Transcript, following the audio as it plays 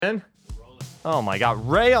In? Oh my God,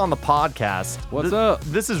 Ray on the podcast. What's up?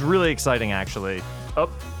 This is really exciting, actually. Oh,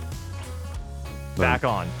 back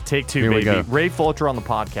on. Take two, Here we baby. go. Ray Fulcher on the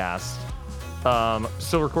podcast.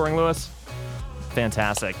 Still recording, Lewis?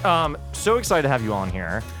 Fantastic. So excited to have you on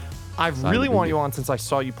here. I've Excited really to be wanted here. you on since I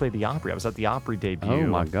saw you play the Opry. I was at the Opry debut. Oh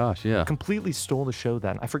my gosh, yeah. Completely stole the show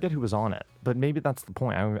then. I forget who was on it, but maybe that's the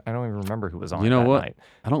point. I don't even remember who was on You it know that what? night.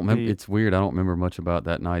 I don't remember. It's weird. I don't remember much about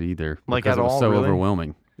that night either. Like because at it was all, so really?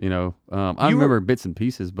 overwhelming. You know, I You were- remember bits and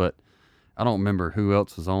pieces, but I don't remember who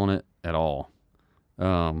else was on it at all.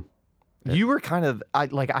 You were kind of I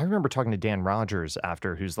remember talking to Dan Rogers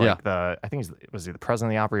after, who's like I think was he the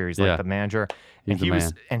president of the Opry, or he's like Yeah. the manager. He's the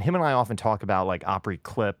man. And him and I often talk about like Opry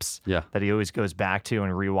clips Yeah. that he always goes back to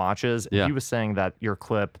and rewatches. And Yeah. he was saying that your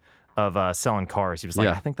clip of selling cars, he was like,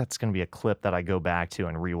 Yeah. I think that's going to be a clip that I go back to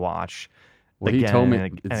and rewatch. Well, he again told me and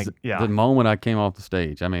ag- and it's ag- yeah. the moment I came off the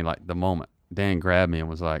stage. I mean, like the moment Dan grabbed me and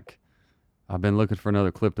was like, "I've been looking for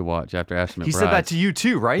another clip to watch after Ashley McBride." He said that to you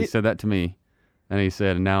too, right? He said that to me, and he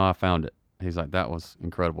said, "And now I found it." He's like, "That was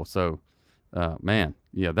incredible." So, man,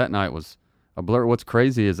 yeah, that night was a blur. What's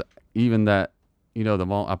crazy is even that, you know, the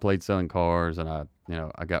moment I played selling cars, and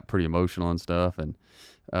I got pretty emotional and stuff, and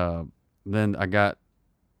then I got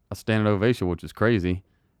a standing ovation, which is crazy.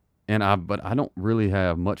 But I don't really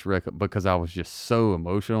have much because I was just so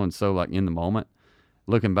emotional and so like in the moment.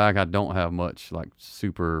 Looking back, I don't have much like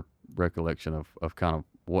super recollection of kind of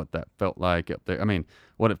what that felt like up there. I mean,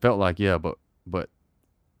 what it felt like, yeah, but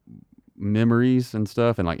memories and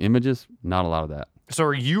stuff and like images, not a lot of that. So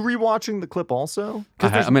are you rewatching the clip also? I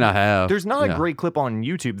have. There's not yeah. a great clip on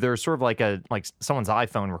YouTube. There's sort of like someone's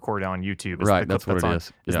iPhone recorded on YouTube. Is Right, the clip that's what it on. is.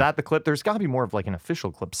 Is Yeah. that the clip? There's got to be more of like an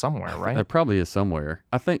official clip somewhere, right? It probably is somewhere.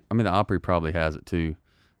 I mean, the Opry probably has it too.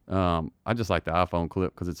 I just like the iPhone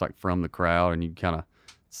clip because it's like from the crowd and you kind of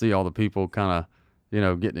see all the people kind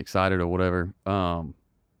of, getting excited or whatever.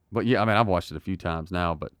 But yeah, I mean, I've watched it a few times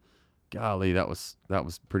now, but golly, that was a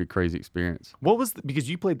pretty crazy experience. What was because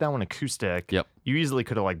you played that one acoustic? Yep. You easily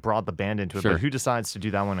could have like brought the band into it, Sure. but who decides to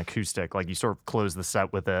do that one acoustic? Like you sort of close the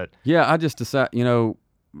set with it. Yeah, I just decided,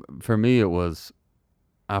 for me it was,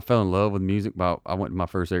 I fell in love with music. I went to my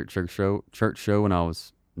first Eric church show when I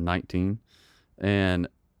was 19, and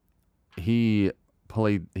he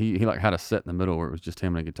played, he like had a set in the middle where it was just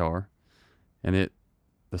him and a guitar, and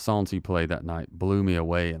the songs he played that night blew me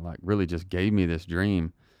away and like really just gave me this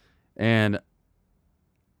dream. And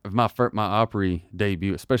my Opry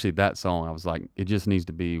debut, especially that song, I was like, it just needs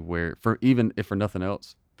to be even if for nothing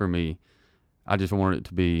else for me, I just wanted it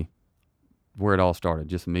to be where it all started,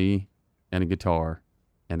 just me and a guitar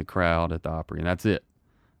and the crowd at the Opry, and that's it.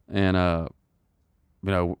 And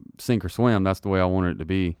sink or swim, that's the way I wanted it to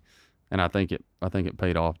be, and I think it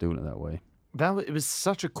paid off doing it that way. It was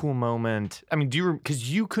such a cool moment. I mean,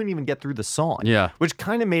 because you couldn't even get through the song. Yeah. Which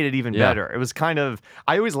kind of made it even Yeah. better. It was kind of,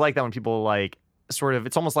 I always like that when people like sort of,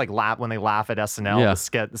 it's almost like when they laugh at SNL, Yeah.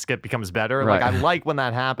 the skit becomes better. Right. Like I like when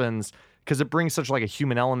that happens because it brings such like a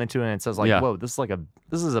human element to it, and it says like, Yeah. whoa, this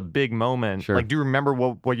is a big moment. Sure. Like, do you remember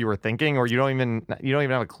what you were thinking, or you don't even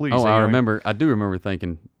have a clue? You Oh, say I you don't remember. I do remember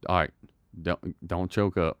thinking, all right, don't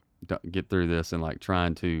choke up, get through this, and like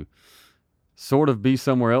trying to sort of be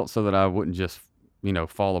somewhere else so that I wouldn't just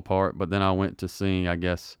fall apart. But then I went to sing, I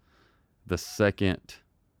guess, the second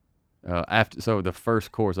so the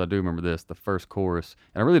first chorus. I do remember the first chorus,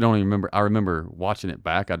 and I really don't even remember. I remember watching it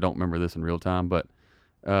back. I don't remember this in real time, but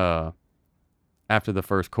after the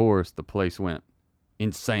first chorus, the place went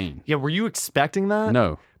insane. Yeah, were you expecting that?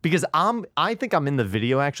 No. Because I think I'm in the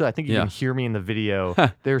video, actually. I think you Yeah. can hear me in the video.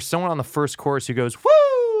 There's someone on the first chorus who goes,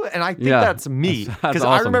 woo! And I think Yeah. that's me. That's Because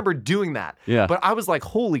I awesome. remember doing that. Yeah. But I was like,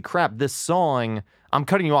 holy crap, this song, I'm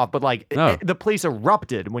cutting you off, but like No. the place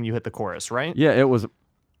erupted when you hit the chorus, right? Yeah, it was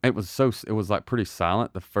like pretty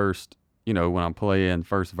silent the first, when I'm playing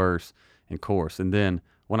first verse and chorus. And then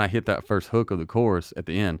when I hit that first hook of the chorus at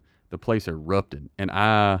the end, the place erupted, and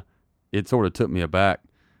it sort of took me aback.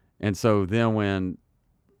 And so then when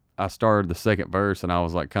I started the second verse and I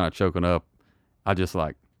was like kind of choking up, I just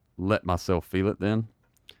like let myself feel it then.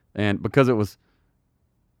 And because it was,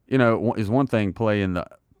 is one thing getting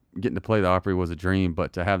to play the Opry was a dream,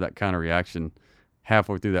 but to have that kind of reaction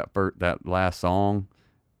halfway through that last song,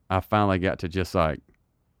 I finally got to just like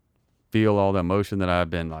feel all the emotion that I've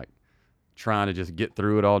been like trying to just get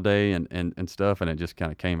through it all day and stuff, and it just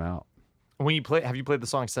kind of came out. When you have you played the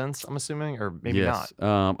song since, I'm assuming, or maybe Yes.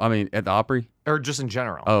 not? I mean, at the Opry. Or just in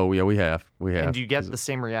general? Oh yeah, we have. And do you get the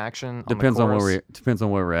same reaction? Depends on on the chorus? depends on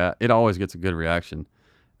where we're at. It always gets a good reaction.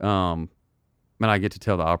 And I get to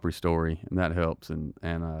tell the Opry story, and that helps. And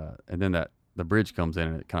then the bridge comes in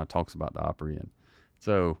and it kind of talks about the Opry, and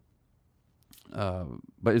So,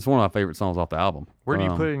 but it's one of my favorite songs off the album. Where do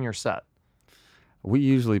you put it in your set? We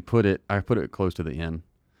usually I put it close to the end,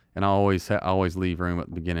 and I always leave room at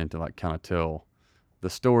the beginning to like kind of tell the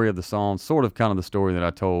story of the song, sort of kind of the story that I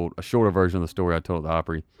told, a shorter version of the story I told at the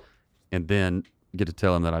Opry, and then get to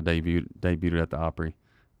tell them that I debuted it at the Opry,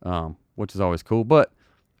 which is always cool. But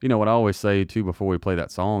you know what I always say too before we play that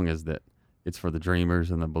song is that it's for the dreamers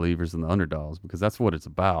and the believers and the underdogs, because that's what it's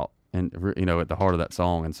about, and you know, at the heart of that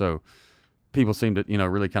song. And so people seem to, you know,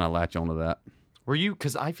 really kind of latch onto that. Were you?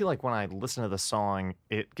 Because I feel like when I listen to the song,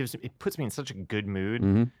 it puts me in such a good mood.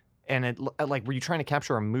 Mm-hmm. And it like, were you trying to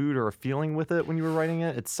capture a mood or a feeling with it when you were writing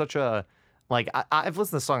it? It's such a like I've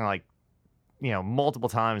listened to the song like, you know, multiple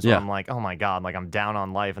times where I'm like, oh my god, like I'm down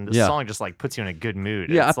on life, and this song just like puts you in a good mood.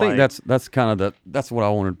 Yeah, it's I think like, that's kind of that's what I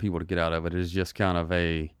wanted people to get out of it, is just kind of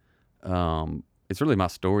a it's really my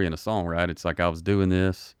story in a song, right? It's like I was doing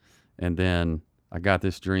this, and then I got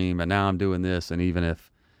this dream, and now I'm doing this, and even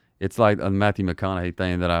if it's like a Matthew McConaughey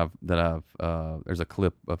thing that I've there's a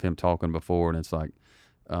clip of him talking before, and it's like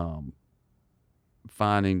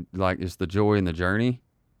finding like it's the joy in the journey,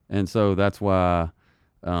 and so that's why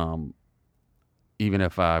even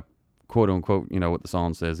if I quote unquote, you know what the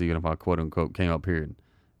song says, even if I quote unquote came up here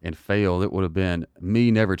and failed, it would have been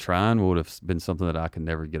me never trying would have been something that I could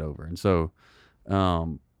never get over. And so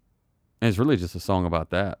and it's really just a song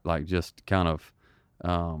about that, like just kind of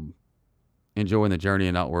enjoying the journey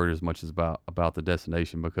and not worried as much as about the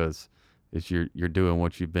destination, because it's you're doing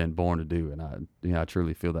what you've been born to do, and I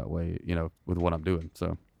truly feel that way, you know, with what I'm doing.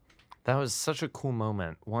 So that was such a cool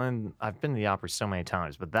moment. One, I've been to the Opry so many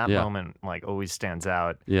times, but that moment like always stands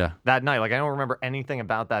out. Yeah. That night, like I don't remember anything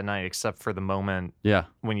about that night except for the moment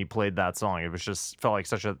when you played that song. It was just felt like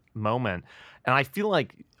such a moment. And I feel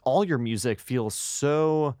like all your music feels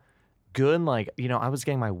so good. Like, you know, I was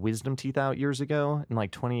getting my wisdom teeth out years ago in like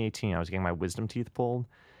 2018. I was getting my wisdom teeth pulled.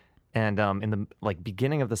 And in the like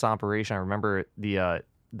beginning of this operation, I remember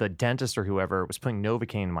the dentist or whoever was putting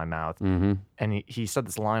Novocaine in my mouth, and he said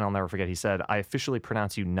this line I'll never forget. He said, "I officially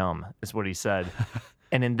pronounce you numb," is what he said.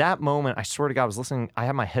 And in that moment, I swear to God, I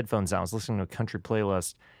had my headphones on, I was listening to a country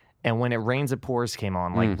playlist, and When It Rains It Pours came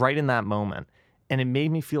on, like right in that moment, and it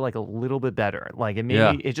made me feel like a little bit better. Like it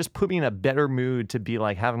made me, it just put me in a better mood to be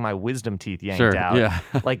like having my wisdom teeth yanked out. Yeah.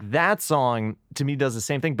 Like that song to me does the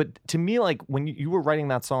same thing. But to me, like when you were writing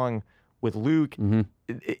that song with Luke,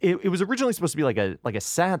 it was originally supposed to be like a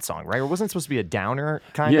sad song, right? Or wasn't it supposed to be a downer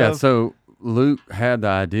kind of? Yeah, so Luke had the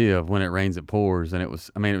idea of When It Rains It Pours, and it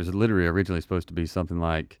was literally originally supposed to be something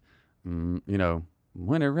like, you know,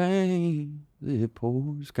 when it rains it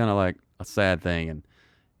pours, kind of like a sad thing, and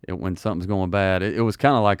when something's going bad, it was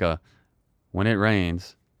kind of like a when it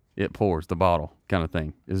rains it pours the bottle kind of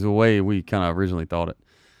thing, is the way we kind of originally thought it.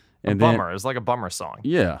 And bummer. It's like a bummer song.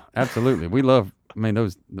 Yeah, absolutely. We love,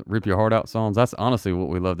 those rip your heart out songs. That's honestly what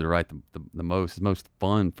we love to write the most. It's most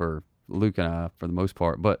fun for Luke and I for the most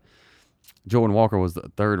part. But Jordan Walker was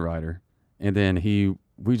the third writer, and then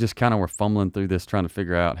we just kind of were fumbling through this trying to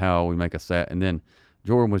figure out how we make a set. And then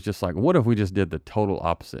Jordan was just like, what if we just did the total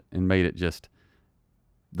opposite and made it just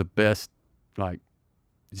the best, like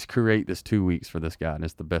just create this 2 weeks for this guy, and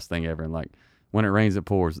it's the best thing ever. And like when it rains it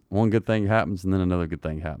pours, one good thing happens and then another good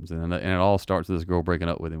thing happens, and it all starts with this girl breaking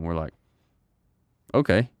up with him. We're like,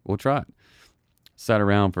 okay, we'll try it. Sat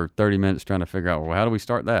around for 30 minutes trying to figure out, well, how do we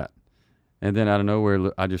start that? And then out of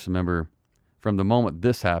nowhere, I just remember from the moment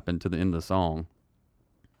this happened to the end of the song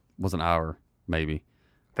was an hour, maybe.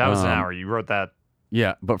 That was an hour. You wrote that.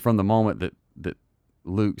 Yeah, but from the moment that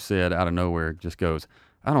Luke said out of nowhere, just goes,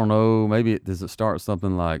 I don't know, maybe does it start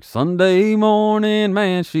something like, Sunday morning,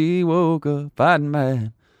 man, she woke up fighting mad.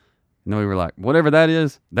 And then we were like, whatever that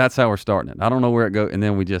is, that's how we're starting it. I don't know where it goes. And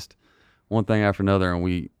then we just, one thing after another, and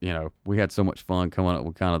we had so much fun coming up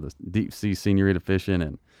with kind of the deep sea senorita fishing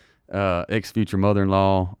and ex-future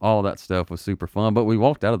mother-in-law, all that stuff was super fun. But we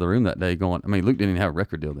walked out of the room that day going, Luke didn't even have a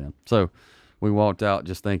record deal then. So we walked out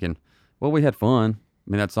just thinking, well, we had fun.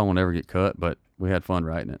 That song will never get cut, but we had fun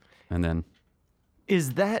writing it. And then...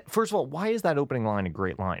 Is that, first of all, why is that opening line a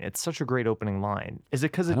great line? It's such a great opening line. Is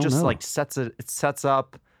it because it just like sets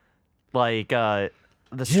up like the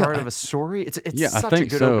start of a story? It's such a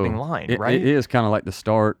good opening line, right? It is kind of like the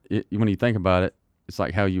start. When you think about it, it's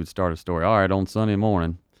like how you would start a story. All right, on Sunday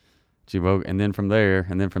morning, she woke, and then from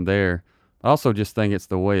there. I also just think it's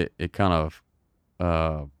the way it kind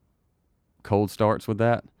of cold starts with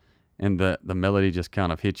that. And the melody just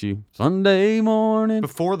kind of hits you. Sunday morning.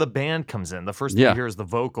 Before the band comes in, the first thing you hear is the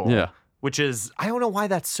vocal. Yeah. Which is, I don't know why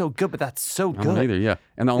that's so good, but that's so good. I don't either, yeah.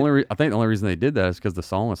 And I think the only reason they did that is because the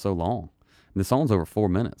song is so long. And the song's over 4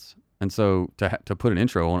 minutes. And so to put an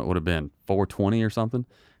intro on it would have been 420 or something.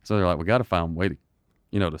 So they're like, we got to find a way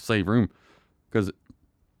to, to save room, because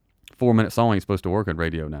 4-minute song ain't supposed to work on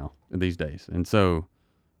radio now these days. And so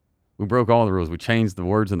we broke all the rules. We changed the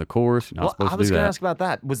words in the chorus. You're not supposed to do that. I was going to ask about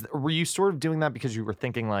that. Were you sort of doing that because you were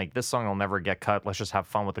thinking like, this song will never get cut, let's just have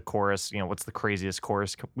fun with the chorus? What's the craziest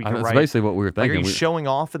chorus we can write? That's basically what we were thinking. Like, are you showing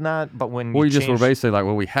off in that? But when we just were basically like,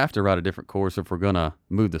 well, we have to write a different chorus if we're gonna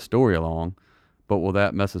move the story along. But will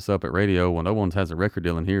that mess us up at radio? Well, no one has a record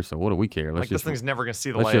deal in here, so what do we care? This thing's never gonna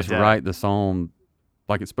see the light of day. Let's just write the song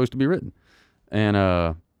like it's supposed to be written. And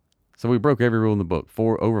so we broke every rule in the book.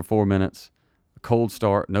 Over 4 minutes, a cold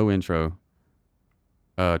start, no intro.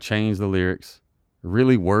 Changed the lyrics,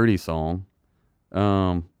 really wordy song.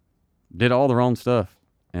 Did all the wrong stuff,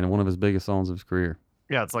 and one of his biggest songs of his career.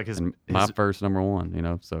 Yeah, it's like my first number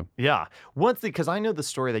one. So yeah. One thing, because I know the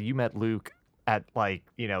story that you met Luke at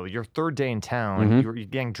your third day in town. You were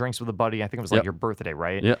getting drinks with a buddy. I think it was like your birthday,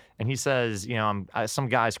 right? Yeah. And he says, some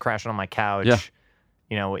guy's crashing on my couch. Yeah.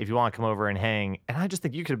 If you want to come over and hang. And I just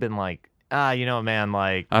think you could have been like, man,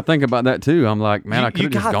 like... I think about that, too. I'm like, man, I could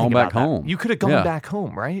have just gone back home. You could have gone back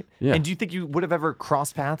home, right? Yeah. And do you think you would have ever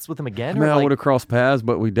crossed paths with him again? I would have crossed paths,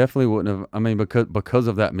 but we definitely wouldn't have. I mean, because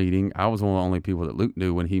of that meeting, I was one of the only people that Luke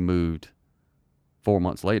knew when he moved 4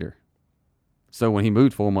 months later. So when he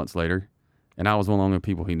moved 4 months later, and I was one of the only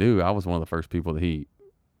people he knew, I was one of the first people that he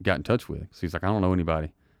got in touch with. So he's like, I don't know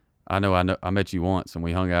anybody. I know I met you once, and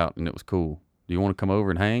we hung out, and it was cool. Do you want to come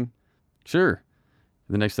over and hang? Sure.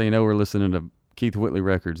 The next thing you know, we're listening to Keith Whitley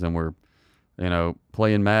records, and we're,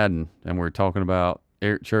 playing Madden, and we're talking about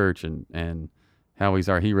Eric Church and how he's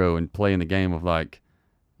our hero, and playing the game of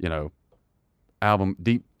album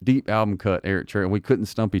deep album cut Eric Church, and we couldn't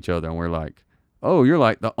stump each other, and we're like, oh, you're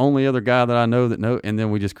like the only other guy that I know that know, and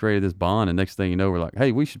then we just created this bond, and next thing you know, we're like,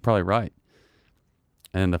 hey, we should probably write.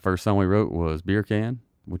 And the first song we wrote was Beer Can,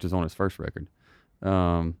 which is on his first record,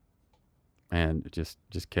 and it just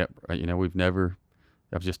kept,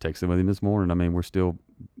 I've just texted with him this morning. I mean, we're still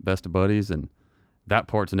best of buddies, and that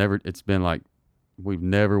part's it's been like, we've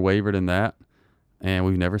never wavered in that, and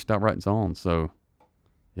we've never stopped writing songs. So,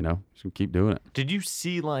 just keep doing it. Did you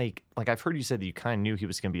see, like I've heard you said that you kind of knew he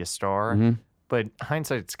was going to be a star, but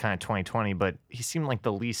hindsight's kind of 2020, but he seemed like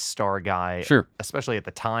the least star guy, sure, especially at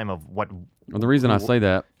the time of what. Well, the reason I say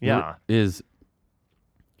that is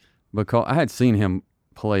because I had seen him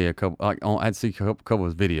play a couple, I'd seen a couple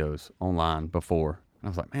of his videos online before. I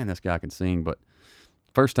was like, man, this guy can sing. But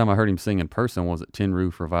first time I heard him sing in person was at Tin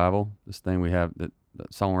Roof Revival, this thing we have that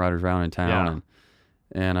songwriters around in town.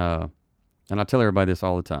 Yeah. And I tell everybody this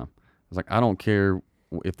all the time. I was like, I don't care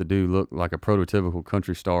if the dude looked like a prototypical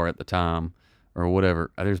country star at the time or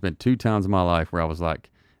whatever. There's been 2 times in my life where I was like,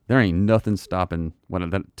 there ain't nothing stopping.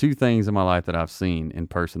 2 things in my life that I've seen in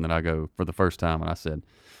person that I go for the first time, and I said,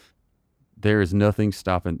 there is nothing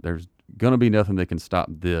stopping. There's going to be nothing that can stop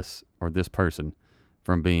this or this person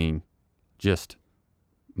from being just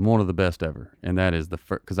one of the best ever. And that is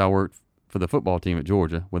because I worked for the football team at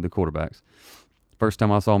Georgia with the quarterbacks. First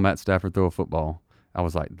time I saw Matt Stafford throw a football, I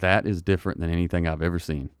was like, that is different than anything I've ever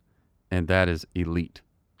seen. And that is elite.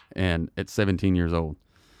 And at 17 years old.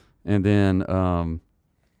 And then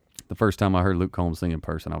the first time I heard Luke Combs sing in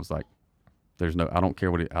person, I was like, I don't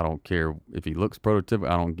care I don't care if he looks prototypical.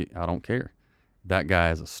 I don't care. That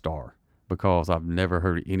guy is a star, because I've never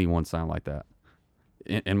heard anyone sound like that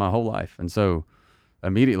in my whole life. And so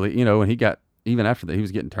immediately, and he got, even after that, he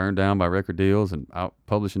was getting turned down by record deals and out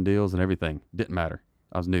publishing deals and everything. Didn't matter.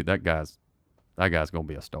 I was knew that guy's going to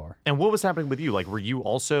be a star. And what was happening with you? Like, were you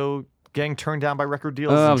also getting turned down by record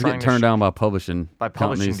deals? I was getting turned down by publishing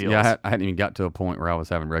companies? Deals. Yeah, I hadn't even got to a point where I was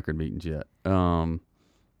having record meetings yet.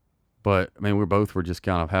 But I mean, we both were just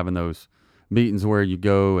kind of having those meetings where you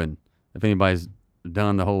go, and if anybody's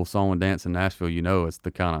done the whole song and dance in Nashville, it's the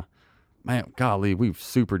kind of, man, golly, we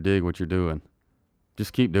super dig what you're doing.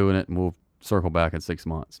 Just keep doing it, and we'll circle back in 6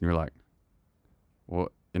 months. And you're like,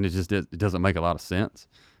 what? And it doesn't make a lot of sense,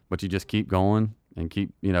 but you just keep going and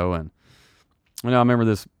keep, and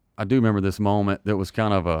I do remember this moment that was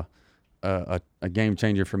kind of a game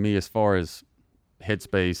changer for me as far as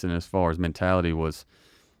headspace and as far as mentality was.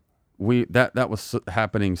 That was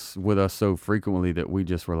happening with us so frequently that we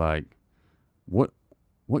just were like, what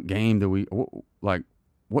game do we,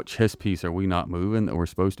 what chess piece are we not moving that we're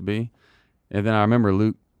supposed to be? And then I remember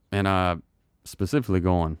Luke and I specifically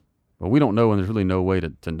going, well, we don't know, and there's really no way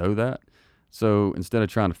to know that. So instead of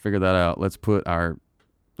trying to figure that out, let's put our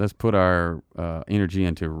energy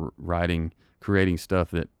into writing, creating stuff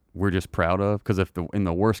that we're just proud of. Because in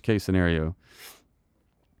the worst case scenario,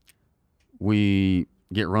 we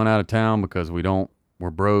get run out of town because we're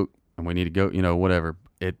broke and we need to go, whatever.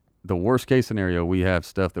 The worst case scenario, we have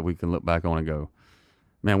stuff that we can look back on and go,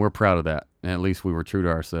 man, we're proud of that. And at least we were true to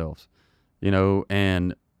ourselves,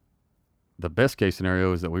 and the best case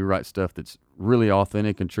scenario is that we write stuff that's really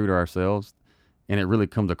authentic and true to ourselves, and it really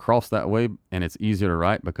comes across that way, and it's easier to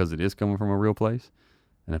write because it is coming from a real place.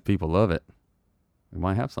 And if people love it, we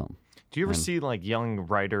might have something. Do you ever see like young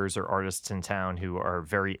writers or artists in town who are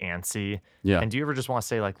very antsy? Yeah. And do you ever just want to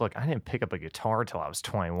say like, look, I didn't pick up a guitar till I was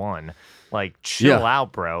 21. Like, chill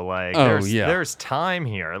out, bro. Like, there's time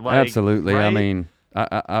here. Like, absolutely. Right? I mean,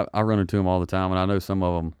 I run into them all the time, and I know some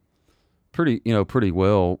of them pretty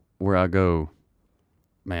well. Where I go,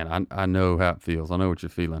 man, I know how it feels. I know what you're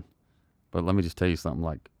feeling. But let me just tell you something.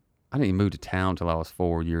 Like, I didn't even move to town till I was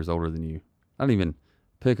 4 years older than you. I didn't even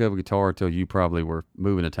pick up a guitar till you probably were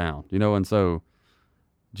moving to town, and so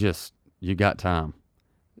just, you got time,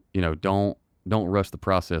 don't rush the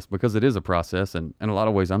process, because it is a process. And in a lot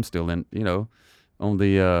of ways I'm still in, on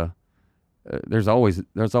the, there's always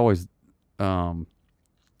a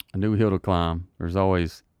new hill to climb. There's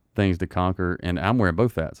always things to conquer. And I'm wearing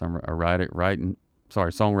both hats. I'm a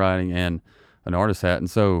songwriting and an artist hat. And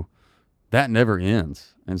so that never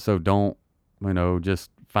ends. And so don't,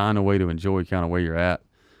 just find a way to enjoy kind of where you're at.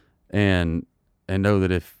 And know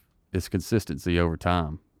that if it's consistency over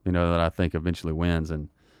time, that I think eventually wins. And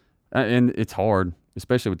it's hard,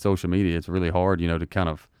 especially with social media. It's really hard, to kind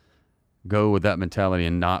of go with that mentality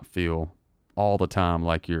and not feel all the time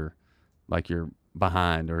like you're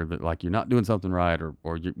behind, or that like you're not doing something right,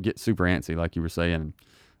 or you get super antsy, like you were saying.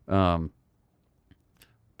 But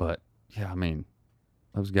yeah, I mean,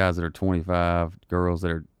 those guys that are 25, girls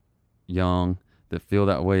that are young, that feel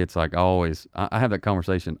that way, it's like I have that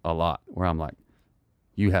conversation a lot where I'm like,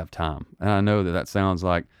 you have time. And I know that sounds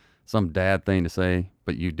like some dad thing to say,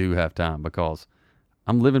 but you do have time, because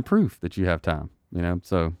I'm living proof that you have time,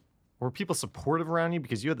 so. Were people supportive around you?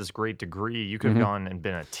 Because you had this great degree. You could have gone and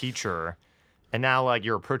been a teacher, and now like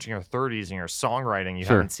you're approaching your 30s and you're songwriting. You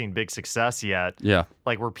haven't seen big success yet. Yeah.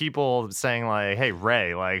 Like, were people saying like, hey,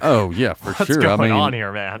 Ray, like, oh yeah, for what's sure. going on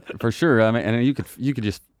here, man? For sure. I mean, and you could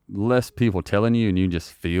just, less people telling you, and you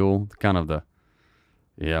just feel kind of the,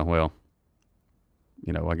 well,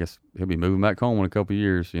 I guess he'll be moving back home in a couple of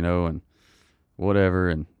years, and whatever.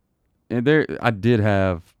 And there, I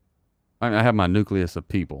have my nucleus of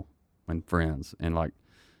people and friends, and like,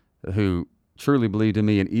 who truly believed in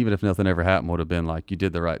me. And even if nothing ever happened, would have been like, you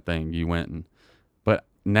did the right thing. You went but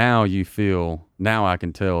now now I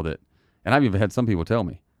can tell that. And I've even had some people tell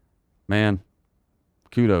me, man,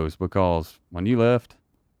 kudos, because when you left,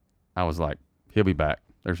 I was like, he'll be back.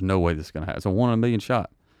 There's no way this is going to happen. It's a 1 in a million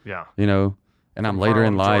shot. Yeah. And I'm later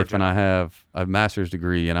in life, and I have a master's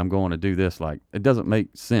degree, and I'm going to do this. Like, it doesn't make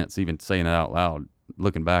sense even saying it out loud.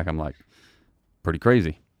 Looking back, I'm like, pretty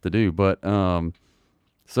crazy to do. But,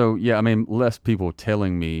 so yeah, I mean, less people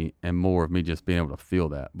telling me and more of me just being able to feel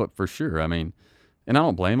that. But for sure, I mean, and I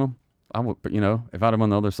don't blame them. I would, if I'd have been on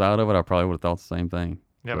the other side of it, I probably would have thought the same thing.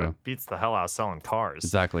 Yeah, but it beats the hell out of selling cars.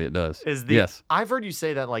 Exactly, it does. Yes. I've heard you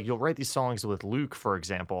say that, like, you'll write these songs with Luke, for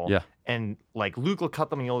example. Yeah. And like Luke will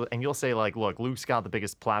cut them, and you'll say like, look, Luke's got the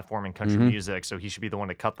biggest platform in country music, so he should be the one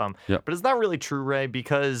to cut them. Yep. But is that really true, Ray?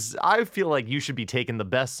 Because I feel like you should be taking the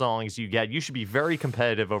best songs you get. You should be very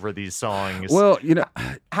competitive over these songs. Well,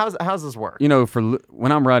 how's this work?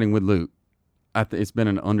 When I'm writing with Luke, it's been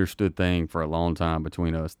an understood thing for a long time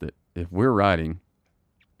between us that if we're writing,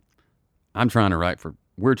 we're trying to write for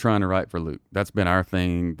Luke. That's been our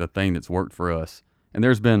thing, the thing that's worked for us. And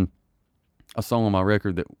there's been a song on my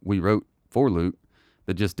record that we wrote for Luke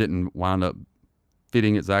that just didn't wind up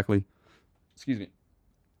fitting exactly,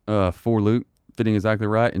 for Luke, fitting exactly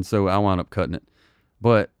right. And so I wound up cutting it.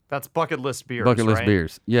 But that's Bucket List Beers, right?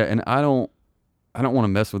 Beers. Yeah, and I don't want to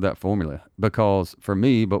mess with that formula, because for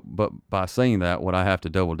me, but by saying that, what I have to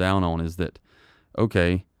double down on is that,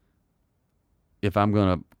 okay, if I'm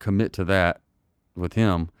going to commit to that with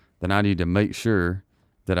him, then I need to make sure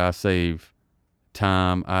that I save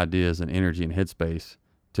time, ideas, and energy and headspace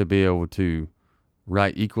to be able to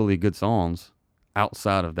write equally good songs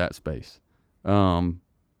outside of that space. And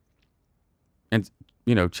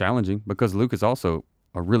challenging, because Luke is also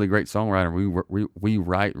a really great songwriter. We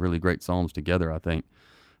write really great songs together, I think.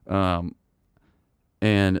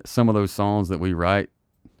 And some of those songs that we write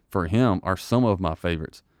for him are some of my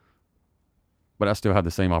favorites. But I still have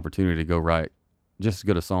the same opportunity to go write just as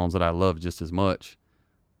good of songs that I love just as much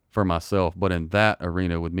for myself. But in that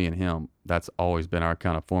arena with me and him, that's always been our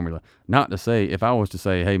kind of formula. Not to say, if I was to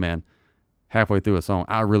say, hey man, halfway through a song,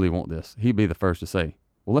 I really want this, he'd be the first to say,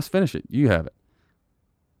 well, let's finish it. You have it.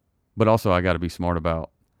 But also I got to be smart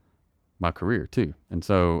about my career too. And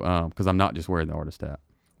so, because I'm not just wearing the artist hat.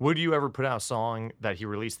 Would you ever put out a song that he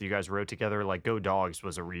released that you guys wrote together? Like "Go Dogs"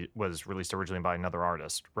 was released originally by another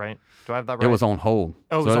artist, right? Do I have that right? It was on hold.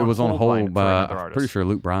 Oh, it was on hold by another artist. I'm pretty sure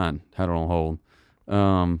Luke Bryan had it on hold,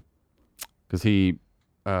 because he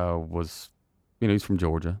was, he's from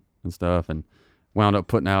Georgia and stuff, and wound up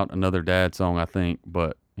putting out another dad song, I think.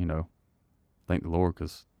 But thank the Lord,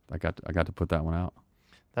 because I got to put that one out.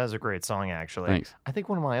 That is a great song, actually. Thanks. I think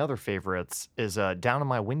one of my other favorites is "Down in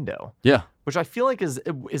My Window." Yeah. Which I feel like is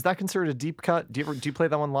that considered a deep cut? Do you play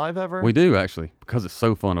that one live ever? We do, actually, because it's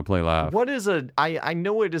so fun to play live. What is I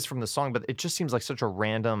know what it is from the song, but it just seems like such a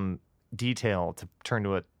random detail to turn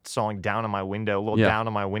to a song "Down in My Window," a little "Down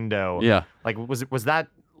in My Window." Yeah. Like was that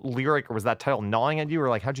lyric or was that title gnawing at you, or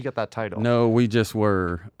like how'd you get that title? No, we just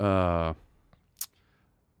were.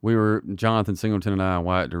 We were, Jonathan Singleton and I and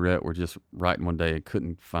Wyatt Durrett were just writing one day and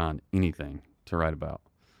couldn't find anything to write about.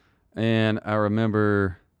 And I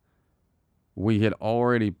remember we had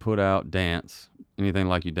already put out Dance, Anything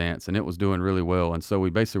Like You Dance, and it was doing really well. And so we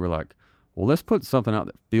basically were like, well, let's put something out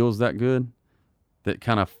that feels that good, that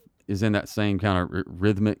kind of is in that same kind of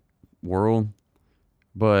rhythmic world.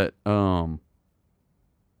 But, and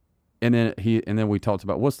then we talked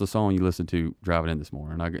about, what's the song you listened to driving in this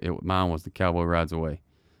morning? Mine was The Cowboy Rides Away.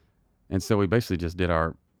 And so we basically just did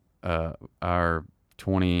our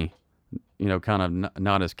 20, kind of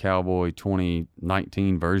not as cowboy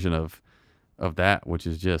 2019 version of that, which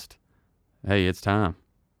is just, hey, it's time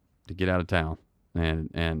to get out of town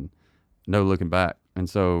and no looking back. And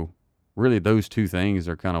so really those two things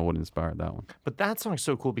are kind of what inspired that one. But that song's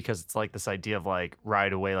so cool because it's like this idea of like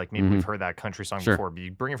ride away, like maybe we've heard that country song before, but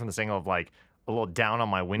you bring it from this angle of like a little down on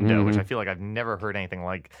my window, which I feel like I've never heard anything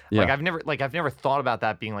like. Like I've never thought about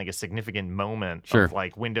that being like a significant moment of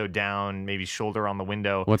like window down, maybe shoulder on the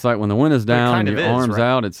window. Well, it's like when the window's down and your arms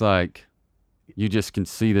out, it's like you just can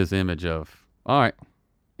see this image of, all right.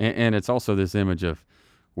 And it's also this image of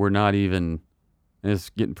we're not even, and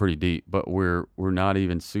it's getting pretty deep, but we're not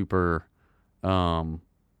even super,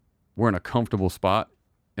 we're in a comfortable spot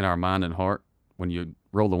in our mind and heart when you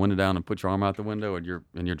roll the window down and put your arm out the window and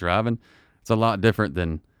you're driving. It's a lot different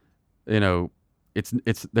than, it's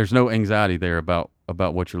there's no anxiety there about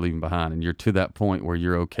what you're leaving behind, and you're to that point where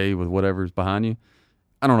you're okay with whatever's behind you.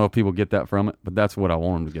 I don't know if people get that from it, but that's what I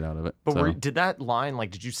want them to get out of it. But did that line, like,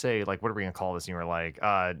 did you say, like, what are we gonna call this? And you were like,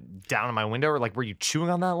 down in my window, or like, were you chewing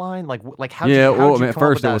on that line? Like how? Yeah, well, at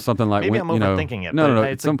first it was something like, maybe I'm overthinking it. No.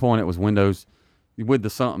 At some point it was windows with the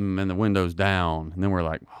something and the windows down, and then we're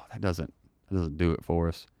like, oh, that doesn't do it for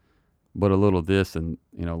us. But a little this and,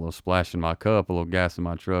 a little splash in my cup, a little gas in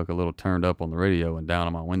my truck, a little turned up on the radio and down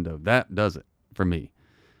on my window. That does it for me.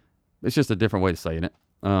 It's just a different way to saying it.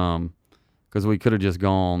 Because we could have just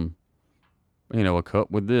gone, a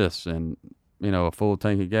cup with this and, a full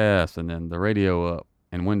tank of gas and then the radio up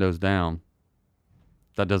and windows down.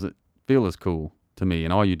 That doesn't feel as cool to me.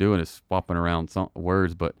 And all you're doing is swapping around some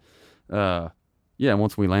words. But,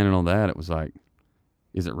 once we landed on that, it was like,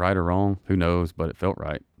 is it right or wrong? Who knows? But it felt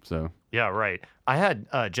right. So. Yeah, right. I had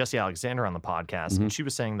Jessie Alexander on the podcast, and she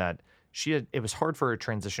was saying that it was hard for her to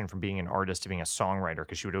transition from being an artist to being a songwriter,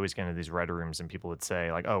 because she would always get into these writer rooms and people would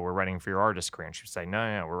say like, oh, we're writing for your artist career. And she would say,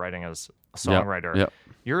 no, we're writing as a songwriter. Yep.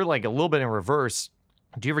 You're like a little bit in reverse.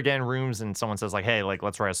 Do you ever get in rooms and someone says like, hey, like,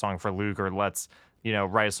 let's write a song for Luke, or let's,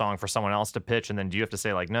 write a song for someone else to pitch? And then do you have to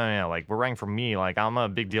say like, no, like, we're writing for me. Like, I'm a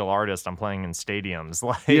big deal artist. I'm playing in stadiums.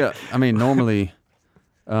 Like, yeah. I mean, normally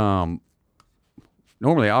I'll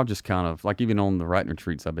just kind of, like, even on the writing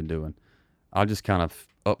retreats I've been doing, I'll just kind of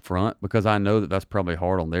up front, because I know that that's probably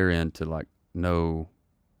hard on their end to like know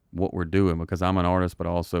what we're doing, because I'm an artist, but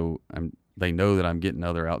also they know that I'm getting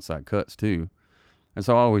other outside cuts too. And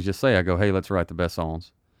so I always just say, I go, hey, let's write the best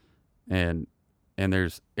songs. And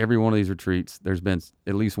there's every one of these retreats, there's been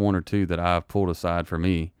at least one or two that I've pulled aside for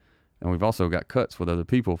me. And we've also got cuts with other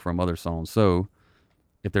people from other songs. So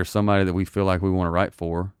if there's somebody that we feel like we want to write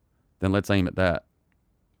for, then let's aim at that.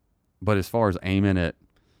 But as far as aiming at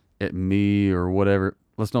me or whatever,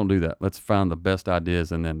 let's don't do that. Let's find the best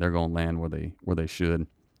ideas, and then they're going to land where they should.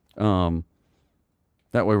 That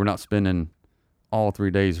way we're not spending all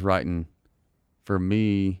 3 days writing for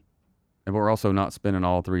me, and we're also not spending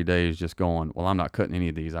all 3 days just going, well, I'm not cutting any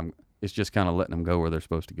of these. It's just kind of letting them go where they're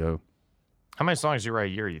supposed to go. How many songs do you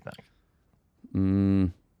write a year, you think?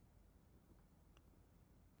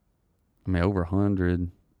 I mean, over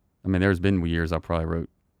 100. I mean, there's been years I probably wrote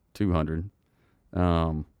 200.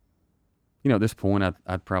 At this point,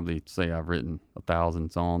 I'd probably say I've written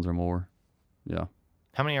 1,000 songs or more. Yeah.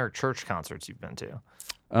 How many are church concerts you've been to?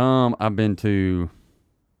 I've been to,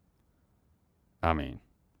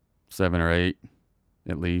 7 or 8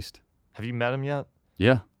 at least. Have you met him yet?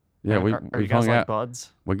 Yeah. Yeah, are you guys like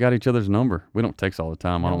buds? We got each other's number. We don't text all the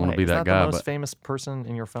time. I don't want to be that guy. Is that the most famous person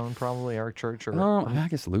in your phone, probably Eric Church? Or I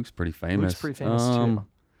guess Luke's pretty famous. Luke's pretty famous too.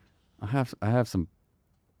 I have some.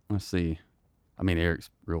 Let's see. I mean,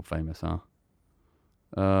 Eric's real famous,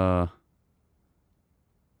 huh?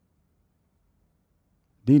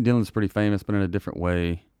 Dean Dillon's pretty famous, but in a different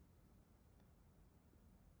way.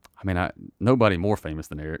 I mean, nobody more famous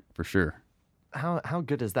than Eric for sure. How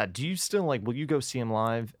good is that? Do you still will you go see him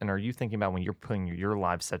live? And are you thinking about when you're putting your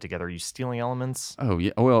live set together, are you stealing elements? Oh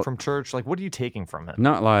yeah, well, from Church? What are you taking from it?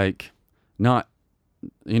 Not we're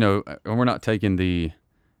not taking the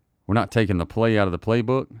play out of the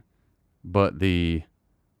playbook, but the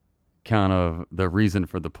kind of the reason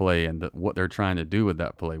for the play and what they're trying to do with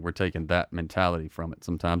that play. We're taking that mentality from it.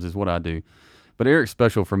 Sometimes is what I do. But Eric's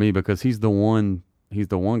special for me because he's the one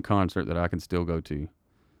concert that I can still go to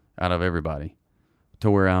out of everybody. To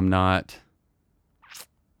where I'm not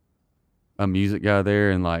a music guy there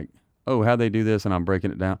and how'd they do this? And I'm breaking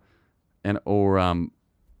it down. Or I'm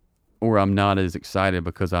not as excited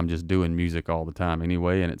because I'm just doing music all the time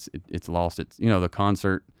anyway. And it's lost. It's, the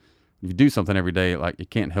concert, if you do something every day, it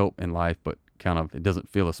can't help in life, but kind of, it doesn't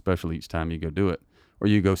feel as special each time you go do it. Or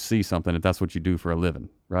you go see something if that's what you do for a living,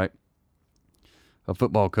 right? A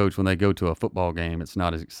football coach, when they go to a football game, it's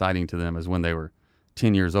not as exciting to them as when they were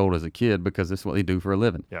 10 years old as a kid because this is what they do for a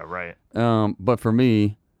living. Yeah, right. But for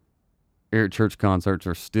me, Eric Church concerts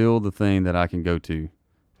are still the thing that I can go to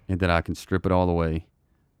and that I can strip it all away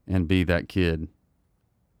and be that kid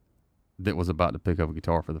that was about to pick up a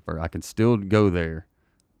guitar for the first. I can still go there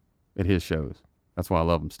at his shows. That's why I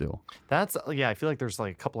love him still. I feel like there's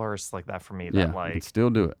a couple artists like that for me that you can still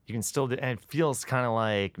do it. You can still do, and it feels kind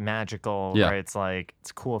of magical, right? It's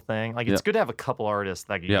it's a cool thing. It's good to have a couple artists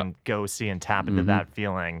that you can go see and tap into that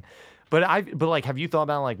feeling. But have you thought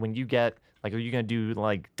about when you get are you gonna do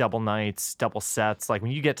double nights, double sets?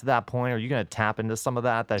 When you get to that point, are you gonna tap into some of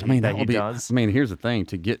that he does? I mean, here's the thing: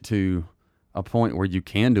 to get to a point where you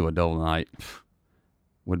can do a double night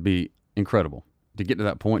would be incredible. To get to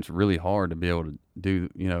that point, it's really hard to be able to do,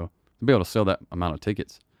 to be able to sell that amount of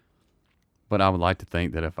tickets. But I would like to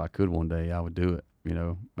think that if I could one day, I would do it. He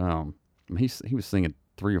was singing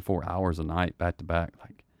 3 or 4 hours a night back to back.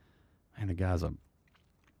 Man, the guy's I don't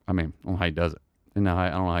know how he does it. I don't know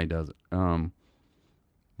how he does it.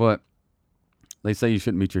 But they say you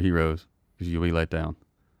shouldn't meet your heroes because you'll be let down.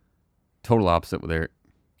 Total opposite with Eric.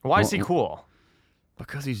 Why is he cool?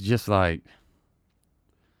 Because he's just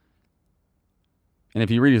and if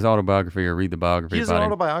you read his autobiography or read the biography, he has an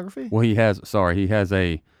autobiography. Well, he has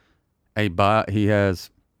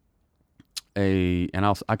and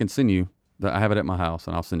I can send you. I have it at my house,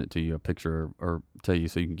 and I'll send it to you, a picture or tell you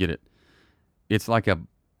so you can get it. It's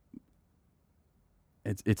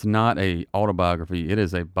it's not a autobiography. It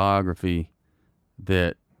is a biography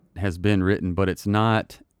that has been written, but it's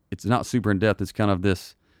not super in depth. It's kind of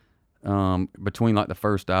this between the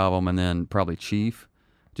first album and then probably Chief.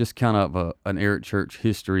 Just kind of an Eric Church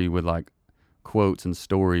history with quotes and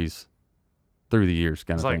stories through the years,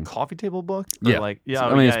 kind of thing. It's a coffee table book. Or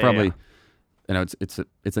it's probably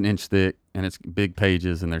it's an inch thick and it's big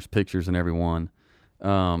pages and there's pictures in every one.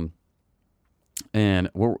 And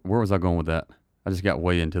where was I going with that? I just got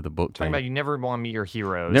way into the book. Talking about you never want to meet your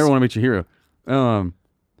heroes. Never want to meet your hero.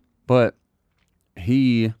 But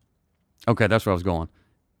that's where I was going.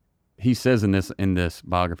 He says in this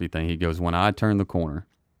biography thing, he goes, when I turned the corner,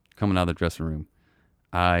 coming out of the dressing room,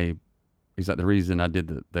 he's the reason I did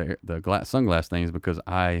the sunglass thing is because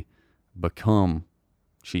I become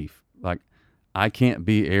Chief. I can't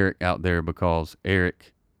be Eric out there because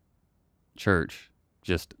Eric Church,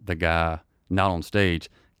 just the guy not on stage,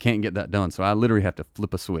 can't get that done. So I literally have to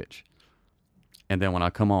flip a switch. And then when I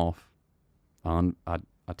come off, I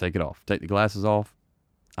take it off, take the glasses off.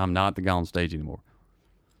 I'm not the guy on stage anymore.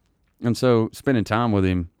 And so spending time with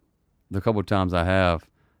him, the couple of times I have,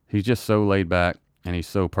 he's just so laid back and he's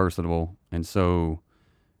so personable. And so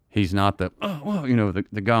he's not the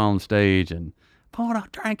guy on stage and Paul, I'll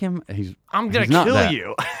drink him. I'm going to kill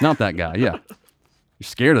you. Not that guy. Yeah. You're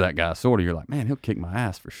scared of that guy. Sort of. You're like, man, he'll kick my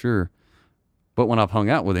ass for sure. But when I've hung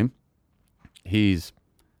out with him, he's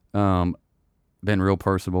been real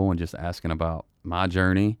personable and just asking about my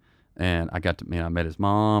journey. And I met his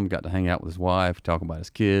mom, got to hang out with his wife, talk about his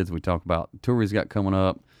kids. We talk about the tour he's got coming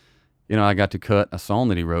up. I got to cut a song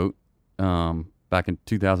that he wrote back in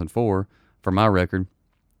 2004 for my record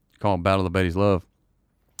called Battle of Betty's Love.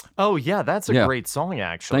 Oh, yeah, that's a great song,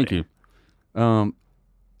 actually. Thank you.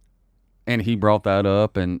 And he brought that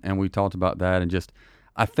up, and we talked about that. And just,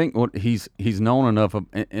 I think what he's known enough of,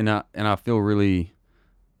 and I feel really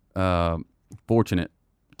fortunate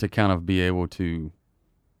to kind of be able to.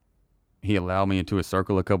 He allowed me into his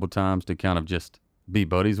circle a couple times to kind of just be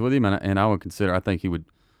buddies with him, and I would consider. I think he would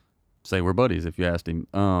say we're buddies if you asked him.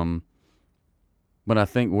 But I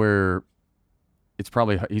think he's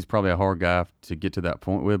probably a hard guy to get to that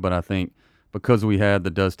point with. But I think because we had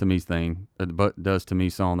the Does to Me thing, the Does to Me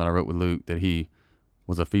song that I wrote with Luke that he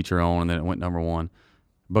was a feature on, and then it went #1.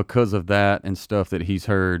 Because of that and stuff that he's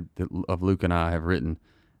heard of Luke and I have written,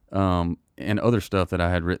 and other stuff that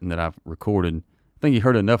I had written that I've recorded, I think he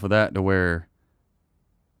heard enough of that to where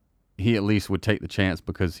he at least would take the chance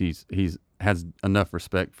because he's has enough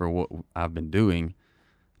respect for what I've been doing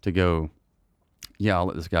to go, yeah, I'll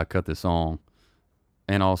let this guy cut this song.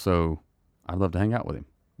 And also, I'd love to hang out with him,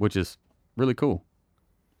 which is really cool.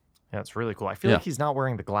 Yeah, it's really cool. I feel like he's not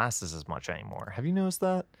wearing the glasses as much anymore. Have you noticed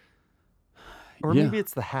that? Or maybe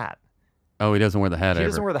it's the hat. Oh, he doesn't wear the hat ever. He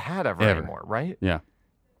doesn't wear the hat ever anymore, right? Yeah.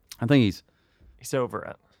 I think he's over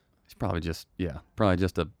it. He's probably just a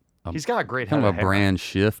he's got a great kind head of a brand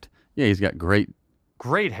shift. Yeah, he's got great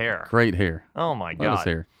hair. Great hair. Oh my God. Love his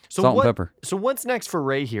hair. So Salt and pepper. So what's next for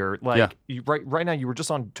Ray here? Like right now you were just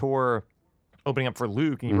on tour opening up for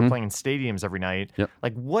Luke and you were playing in stadiums every night. Yep.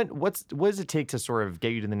 Like what does it take to sort of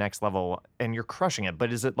get you to the next level? And you're crushing it,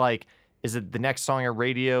 but is it the next song on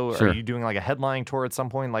radio? Sure. Are you doing like a headlining tour at some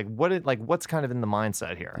point? Like what's kind of in the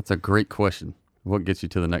mindset here? That's a great question. What gets you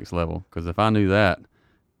to the next level? Because if I knew that,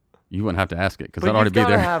 you wouldn't have to ask it because I'd already be there.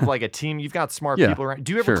 You've got to have like a team. You've got smart people around.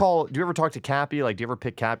 Do you ever do you ever talk to Cappy? Like, do you ever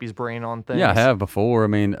pick Cappy's brain on things? Yeah, I have before. I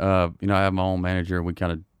mean, I have my own manager. We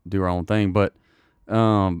kind of do our own thing. But,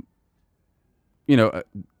 I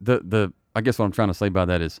guess what I'm trying to say by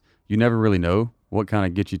that is you never really know what kind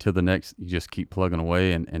of gets you to the next. You just keep plugging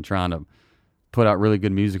away and trying to put out really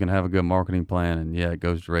good music and have a good marketing plan. And it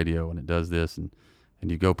goes to radio and it does this and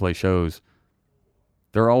you go play shows.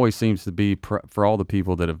 There always seems to be, for all the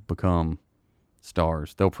people that have become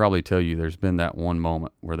stars, they'll probably tell you there's been that one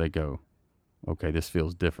moment where they go, okay, this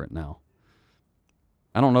feels different now.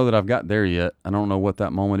 I don't know that I've got there yet. I don't know what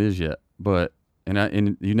that moment is yet. But,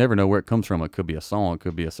 and you never know where it comes from. It could be a song. It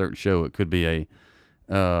could be a certain show. It could be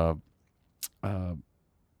some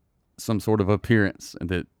sort of appearance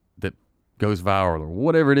that goes viral or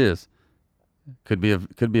whatever it is. Could be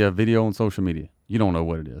a video on social media. You don't know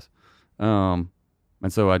what it is.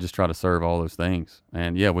 And so I just try to serve all those things.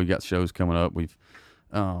 And we've got shows coming up. We've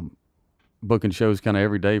booking shows kind of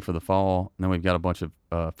every day for the fall. And then we've got a bunch of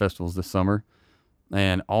festivals this summer.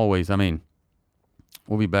 And always,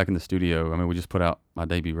 we'll be back in the studio. We just put out my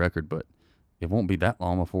debut record, but it won't be that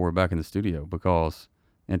long before we're back in the studio because,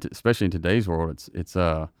 especially in today's world, it's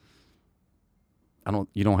you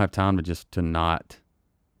don't have time to not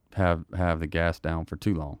have the gas down for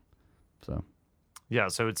too long. So. Yeah,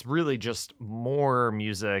 so it's really just more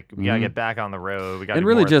music. We gotta get back on the road. We gotta do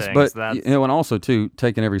really more just, things. but and also too,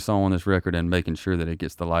 taking every song on this record and making sure that it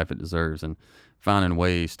gets the life it deserves, and finding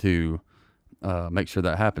ways to make sure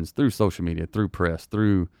that happens through social media, through press,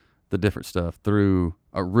 through the different stuff, through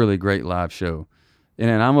a really great live show.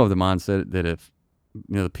 And I'm of the mindset that if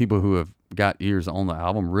the people who have got ears on the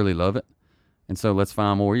album really love it, and so let's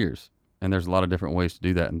find more ears. And there's a lot of different ways to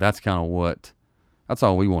do that, and that's kind of that's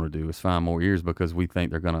all we want to do is find more ears because we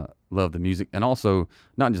think they're going to love the music. And also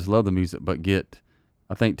not just love the music, but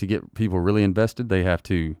I think to get people really invested, they have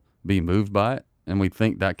to be moved by it. And we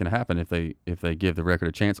think that can happen if they give the record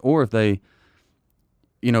a chance, or if they,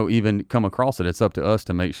 even come across it. It's up to us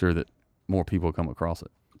to make sure that more people come across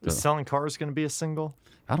it. So, is Selling Cars going to be a single?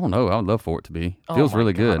 I don't know. I would love for it to be. Feels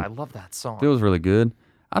really good. I love that song. Feels really good.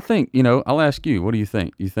 I think, I'll ask you, what do you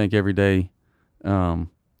think? You think every day,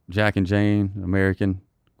 Jack and Jane, American,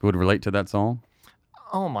 would relate to that song?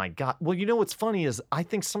 Oh my God. Well, what's funny is I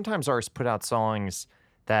think sometimes artists put out songs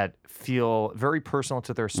that feel very personal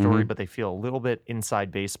to their story, but they feel a little bit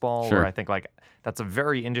inside baseball. Sure. Where I think that's a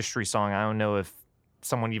very industry song. I don't know if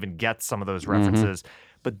someone even gets some of those references.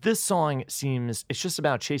 But this song it's just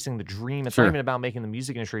about chasing the dream. It's not even about making the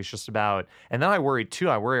music industry. It's just about, and then I worry too,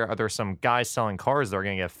 are there some guys selling cars that are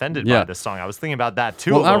going to get offended by this song? I was thinking about that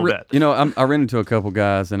too a little bit. I ran into a couple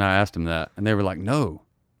guys and I asked them that, and they were like, no.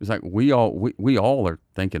 It's like, we all are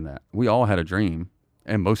thinking that. We all had a dream,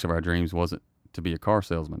 and most of our dreams wasn't to be a car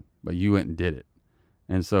salesman, but you went and did it.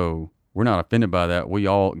 And so we're not offended by that. We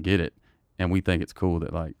all get it, and we think it's cool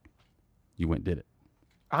that you went and did it.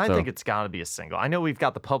 I think it's got to be a single. I know we've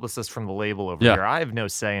got the publicist from the label over here. I have no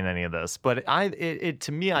say in any of this, but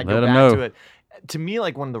to me, I go back to it. To me,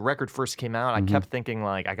 when the record first came out, I kept thinking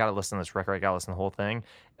I got to listen to this record. I got to listen to the whole thing,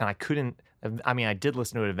 and I couldn't. I mean, I did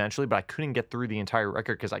listen to it eventually, but I couldn't get through the entire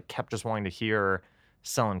record because I kept just wanting to hear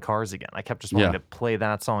Selling Cars again. I kept just wanting to play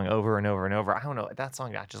that song over and over and over. I don't know. That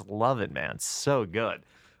song, I just love it, man. It's so good.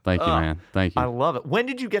 Thank you, man. Thank you. I love it. When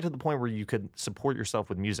did you get to the point where you could support yourself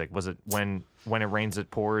with music? Was it when It Rains, It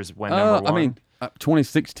Pours, when number one? I mean,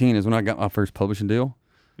 2016 is when I got my first publishing deal.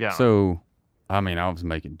 Yeah. So, I mean, I was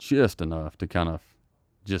making just enough to kind of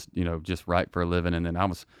just write for a living. And then I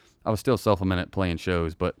was still supplemented playing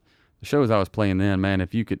shows, but the shows I was playing then, man,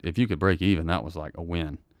 if you could break even, that was like a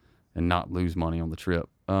win and not lose money on the trip.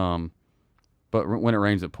 But When It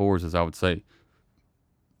Rains, It Pours is, I would say,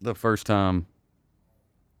 the first time,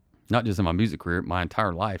 not just in my music career, my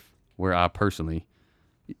entire life, where I personally,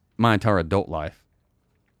 my entire adult life,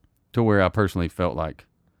 to where I personally felt like,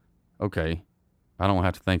 okay, I don't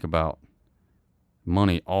have to think about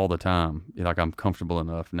money all the time. Like, I'm comfortable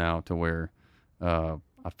enough now to where I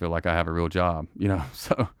feel like I have a real job,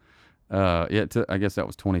 So, I guess that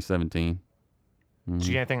was 2017. Did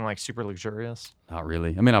you get anything like super luxurious? Not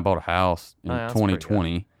really. I mean, I bought a house in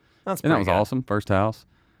 2020. That was awesome. First house.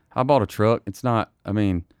 I bought a truck. It's not, I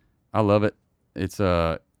mean, I love it. It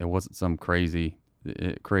wasn't some crazy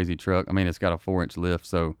truck. I mean, it's got a 4-inch lift,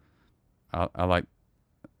 so I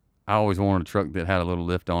always wanted a truck that had a little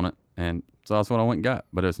lift on it, and so that's what I went and got.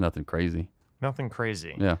 But it's nothing crazy. Nothing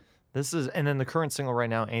crazy. Yeah. And then the current single right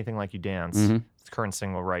now, Anything Like You Dance. Mm-hmm. It's the current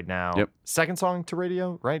single right now. Yep. Second song to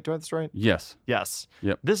radio, right? Do I have this right? Yes. Yes.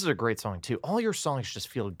 Yep. This is a great song too. All your songs just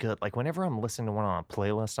feel good. Like whenever I'm listening to one on a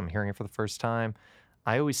playlist, I'm hearing it for the first time,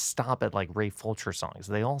 I always stop at like Ray Fulcher songs.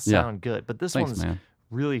 They all sound good, but this one's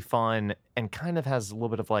really fun and kind of has a little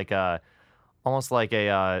bit of like almost like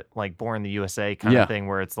a like Born in the USA kind of thing,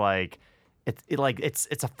 where it's like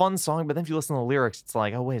it's a fun song, but then if you listen to the lyrics, it's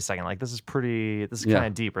like, oh wait a second, like this is kind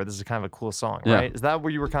of deep, or this is kind of a cool song, right? Is that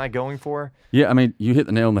what you were kind of going for? Yeah, I mean, you hit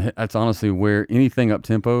the nail on the head. That's honestly where anything up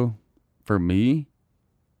tempo, for me,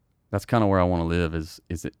 that's kind of where I want to live. Is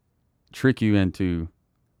it trick you into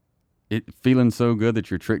it feeling so good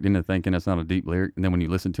that you're tricked into thinking it's not a deep lyric, and then when you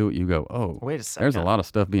listen to it, you go, oh, wait a second, there's a lot of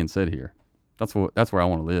stuff being said here. That's where I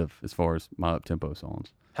want to live as far as my up tempo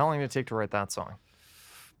songs. How long did it take to write that song?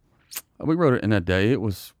 We wrote it in a day. It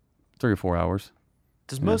was 3 or 4 hours.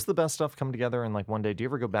 Does most of the best stuff come together in like one day? Do you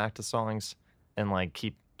ever go back to songs and like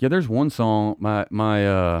keep? Yeah, there's one song, my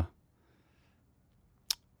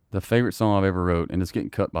the favorite song I've ever wrote, and it's getting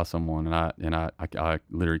cut by someone, and I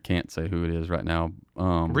literally can't say who it is right now.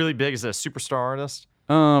 Really big? Is it a superstar artist?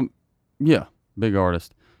 Yeah, big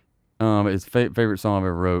artist. It's favorite song I've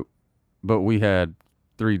ever wrote, but we had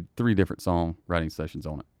three different song writing sessions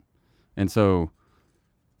on it, and so.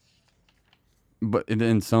 But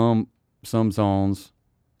then some songs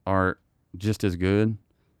are just as good,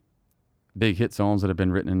 big hit songs that have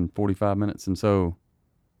been written in 45 minutes. And so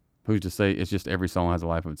who's to say it's just every song has a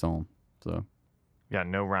life of its own. So yeah,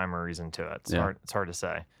 no rhyme or reason to it. It's hard to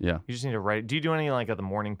say. Yeah. You just need to write. Do you do any like of the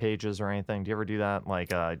morning pages or anything? Do you ever do that?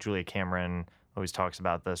 Like Julia Cameron always talks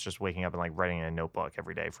about this, just waking up and like writing in a notebook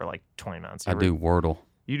every day for like 20 minutes. I do Wordle.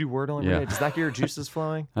 You do Wordle every day? Does that get your juices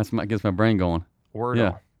flowing? Gets my brain going.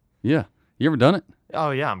 Wordle. Yeah. You ever done it? Oh,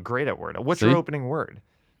 yeah. I'm great at Wordle. What's your opening word?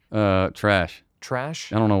 Trash.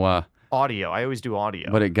 Trash? I don't know why. Audio. I always do audio.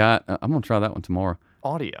 But it got, I'm going to try that one tomorrow.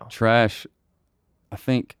 Audio. Trash, I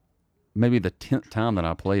think maybe the 10th time that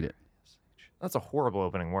I played it. That's a horrible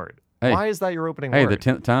opening word. Hey, why is that your opening word? Hey, the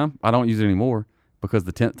 10th time? I don't use it anymore because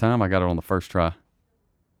the 10th time I got it on the first try.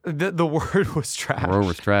 The word was trash. The word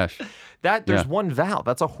was trash. There's one vowel.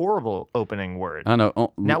 That's a horrible opening word. I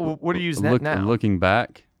know. Now, what do you use now? Looking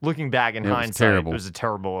back. Looking back in hindsight, it was a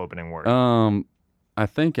terrible opening word. I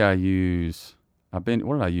think what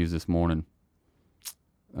did I use this morning?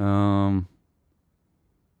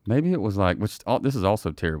 Maybe it was like, this is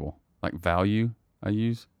also terrible. Like value I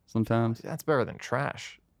use sometimes. That's better than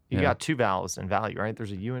trash. You got 2 vowels in value, right?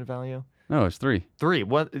 There's a U in value. No, it's 3. 3.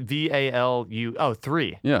 What? VALU. Oh,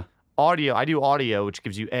 3. Yeah. Audio. I do audio, which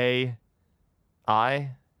gives you A,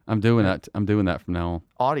 I. I'm doing that. I'm doing that from now on.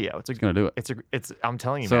 Audio. It's gonna do it. It's. I'm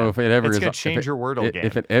telling you. So man, if it ever it's is, gonna change your Wordle game.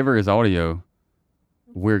 If it ever is audio,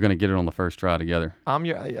 we're gonna get it on the first try together. I'm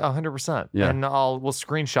 100%. Yeah. And we'll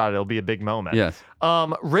screenshot it. It'll be a big moment. Yes.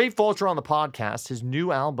 Ray Fulcher on the podcast. His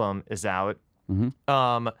new album is out.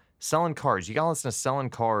 Mm-hmm. Selling Cars. You gotta listen to Selling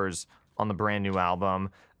Cars on the brand new album.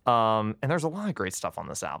 And there's a lot of great stuff on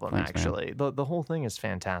this album. Thanks, actually. The whole thing is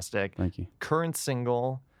fantastic. Thank you. Current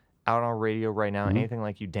single out on radio right now. Anything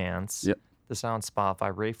Like You Dance. Yep. This on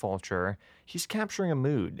Spotify. Ray Fulcher. He's capturing a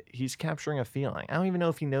mood. He's capturing a feeling. I don't even know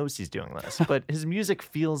if he knows he's doing this, but his music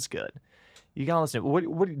feels good. You gotta listen. What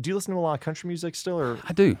do you listen to a lot of country music still, or?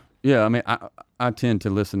 I do. Yeah, I mean, I tend to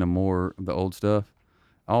listen to more of the old stuff.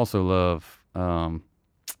 I also love the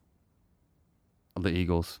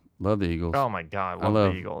Eagles. Love the Eagles. Oh my God, I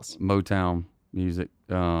love the Eagles. Motown music.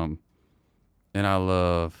 And I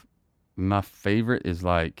love, my favorite is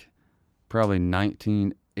like probably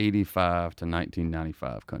 1985 to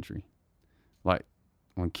 1995 country. Like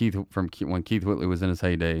when Keith Whitley was in his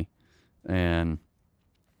heyday, and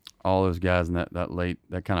all those guys in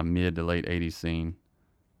that kind of mid to late 80s scene.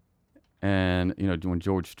 And, you know, when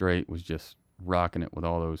George Strait was just rocking it with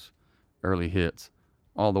all those early hits,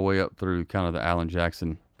 all the way up through kind of the Alan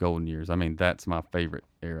Jackson golden years. I mean, that's my favorite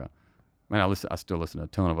era. Man, I still listen to a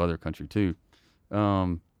ton of other country too.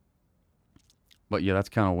 But yeah, that's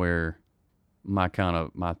kind of where my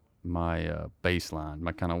baseline,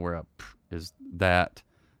 my kind of where is that,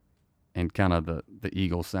 and kind of the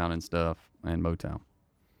Eagles sound and stuff, and Motown.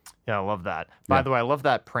 Yeah, I love that. By the way, I love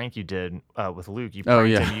that prank you did with Luke. You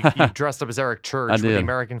pranked him. You dressed up as Eric Church with the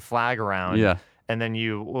American flag around. Yeah. And then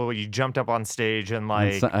you jumped up on stage and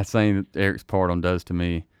like... I sang Eric's part on Does to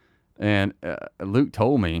Me. And Luke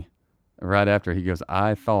told me right after, he goes,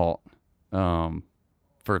 I thought,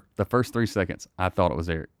 for the first 3 seconds, I thought it was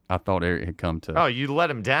Eric. I thought Eric had come to... Oh, you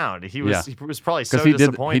let him down. He was probably so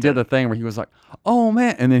disappointed. He did the thing where he was like, oh,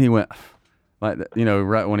 man. And then he went... Like, you know,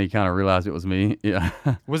 right when he kind of realized it was me. Yeah.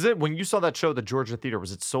 Was it, when you saw that show at the Georgia Theater,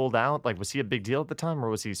 was it sold out? Like, was he a big deal at the time, or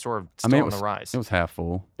was he sort of still on the rise? It was half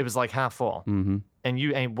full. It was like half full. Mm-hmm. And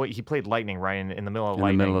he played Lightning, right? In the middle of in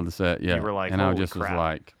Lightning. In the middle of the set, yeah. You were like, and holy I just crap. was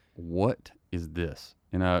like, what is this?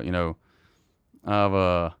 I've,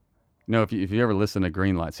 if you ever listen to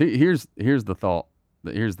Green Lights, here's the thought.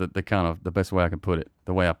 Here's the kind of the best way I can put it,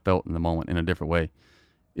 the way I felt in the moment in a different way,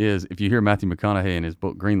 is if you hear Matthew McConaughey in his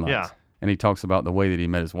book Green Lights. Yeah. And he talks about the way that he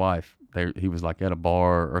met his wife. He was like at a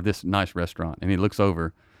bar or this nice restaurant, and he looks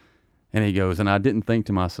over, and he goes, and I didn't think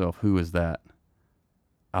to myself, who is that?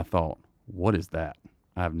 I thought, what is that?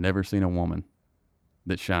 I've never seen a woman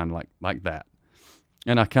that shined like that.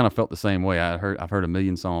 And I kind of felt the same way. I've heard a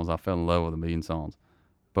million songs. I fell in love with a million songs.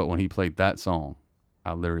 But when he played that song,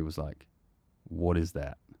 I literally was like, what is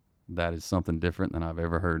that? That is something different than I've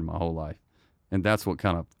ever heard in my whole life. And that's what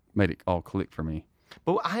kind of made it all click for me.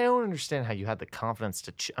 But I don't understand how you had the confidence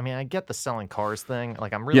to... I mean, I get the selling cars thing.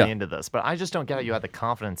 Like, I'm really into this. But I just don't get how you had the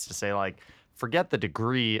confidence to say, like, forget the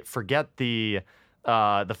degree, forget the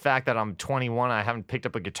fact that I'm 21, I haven't picked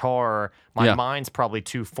up a guitar. My mind's probably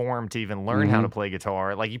too formed to even learn how to play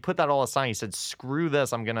guitar. Like, you put that all aside. You said, screw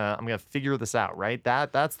this. I'm gonna figure this out, right?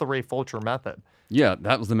 That's the Ray Fulcher method. Yeah,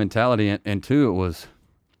 that was the mentality. And two, it was,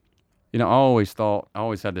 I always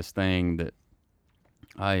had this thing that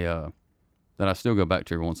I still go back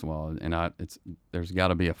to every once in a while, and there's got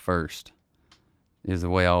to be a first, is the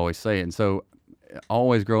way I always say it. And so,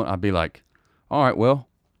 always growing, I'd be like, all right, well,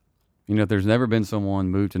 if there's never been someone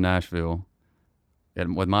moved to Nashville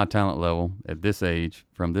with my talent level at this age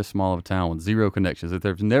from this small of a town with zero connections, if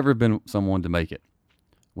there's never been someone to make it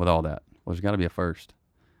with all that, well, there's got to be a first.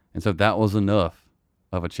 And so that was enough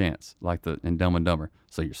of a chance, like in Dumb and Dumber.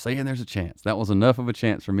 So you're saying there's a chance. That was enough of a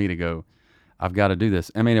chance for me to go, I've got to do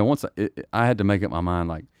this. I mean, once I had to make up my mind,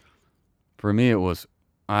 like, for me, it was,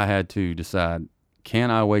 I had to decide,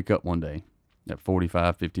 can I wake up one day at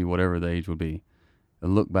 45, 50, whatever the age would be,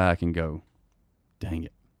 and look back and go, dang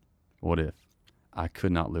it, what if? I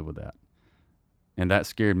could not live with that. And that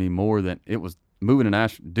scared me more than, it was moving to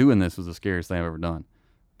Nashville, doing this was the scariest thing I've ever done.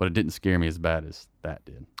 But it didn't scare me as bad as that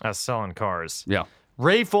did. As selling cars. Yeah.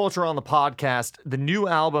 Ray Fulcher on the podcast, the new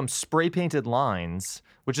album Spray Painted Lines,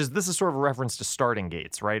 this is sort of a reference to Starting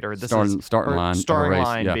Gates, right? Or this starting line. Starting race,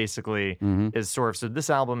 line, basically, is sort of, so this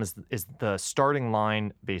album is the starting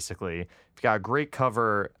line, basically. You've got a great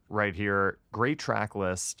cover right here, great track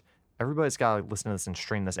list. Everybody's got to listen to this and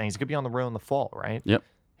stream this. And he's going to be on the road in the fall, right? Yep.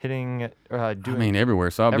 Doing everywhere.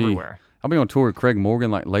 So I'll be on tour with Craig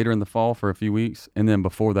Morgan like later in the fall for a few weeks. And then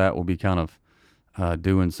before that, we'll be kind of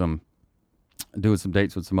doing some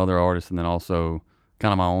dates with some other artists, and then also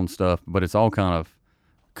kind of my own stuff. But it's all kind of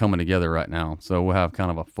coming together right now. So we'll have kind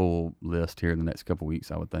of a full list here in the next couple of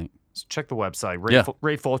weeks, I would think. So check the website,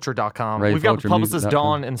 rayfulcher.com. We've got publicist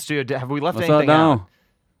Dawn in the studio. Have we left What's anything up,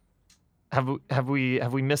 out? Have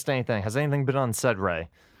we missed anything? Has anything been unsaid, Ray?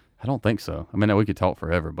 I don't think so. I mean, we could talk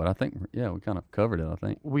forever, but I think, we kind of covered it, I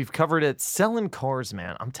think. We've covered it. Selling cars,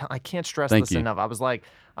 man. I can't stress this enough. I was watching.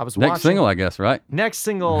 Next single, I guess, right? Next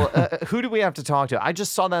single. Who do we have to talk to? I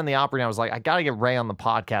just saw that in the opera, and I was like, I got to get Ray on the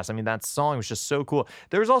podcast. I mean, that song was just so cool.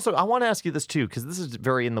 There's also, I want to ask you this too, because this is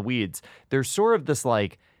very in the weeds. There's sort of this,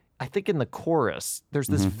 like, I think in the chorus, there's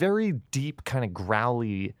this very deep kind of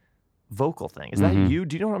growly vocal thing. Is that you?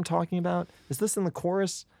 Do you know what I'm talking about? Is this in the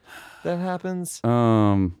chorus that happens?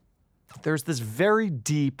 There's this very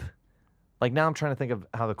deep, like now I'm trying to think of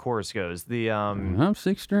how the chorus goes. I'm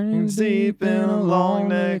 6 strings deep in a long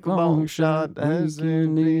neck, long shot, as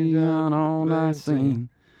in neon all night scene.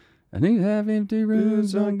 And these have empty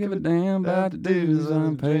rooms, don't give a damn about the dues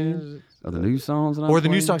I'm paying. Or the new songs that I'm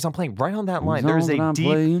playing. new songs I'm playing. Right on that line. There's a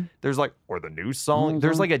deep, there's like, or the new song.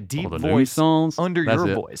 There's like a deep voice under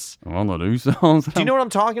your voice. On the new songs. Do you know what I'm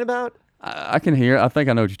talking about? I can hear it. I think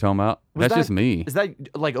I know what you're talking about. That's just me. Is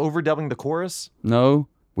that like overdubbing the chorus? No,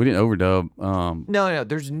 we didn't overdub. No,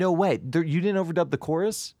 there's no way. You didn't overdub the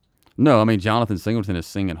chorus? No, I mean, Jonathan Singleton is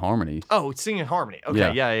singing harmonies. Oh, it's singing harmony.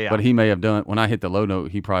 Okay, yeah. But he may have done, when I hit the low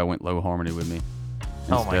note, he probably went low harmony with me.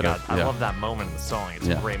 Oh my God, I love that moment in the song. It's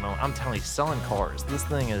a great moment. I'm telling you, selling cars, this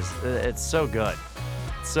thing it's so good.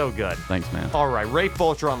 So good. Thanks, man. All right, Ray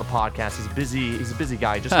Fulcher on the podcast. He's a busy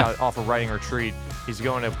guy. He just got off a writing retreat. He's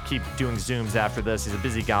going to keep doing Zooms after this. He's a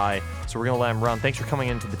busy guy, so we're going to let him run. Thanks for coming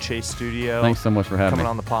into the Chase studio. Thanks so much for having me. Coming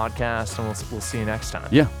on the podcast, and we'll see you next time.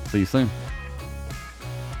 Yeah, see you soon.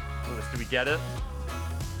 Lewis, did we get it?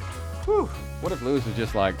 Whew. What if Lewis was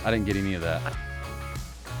just like, I didn't get any of that?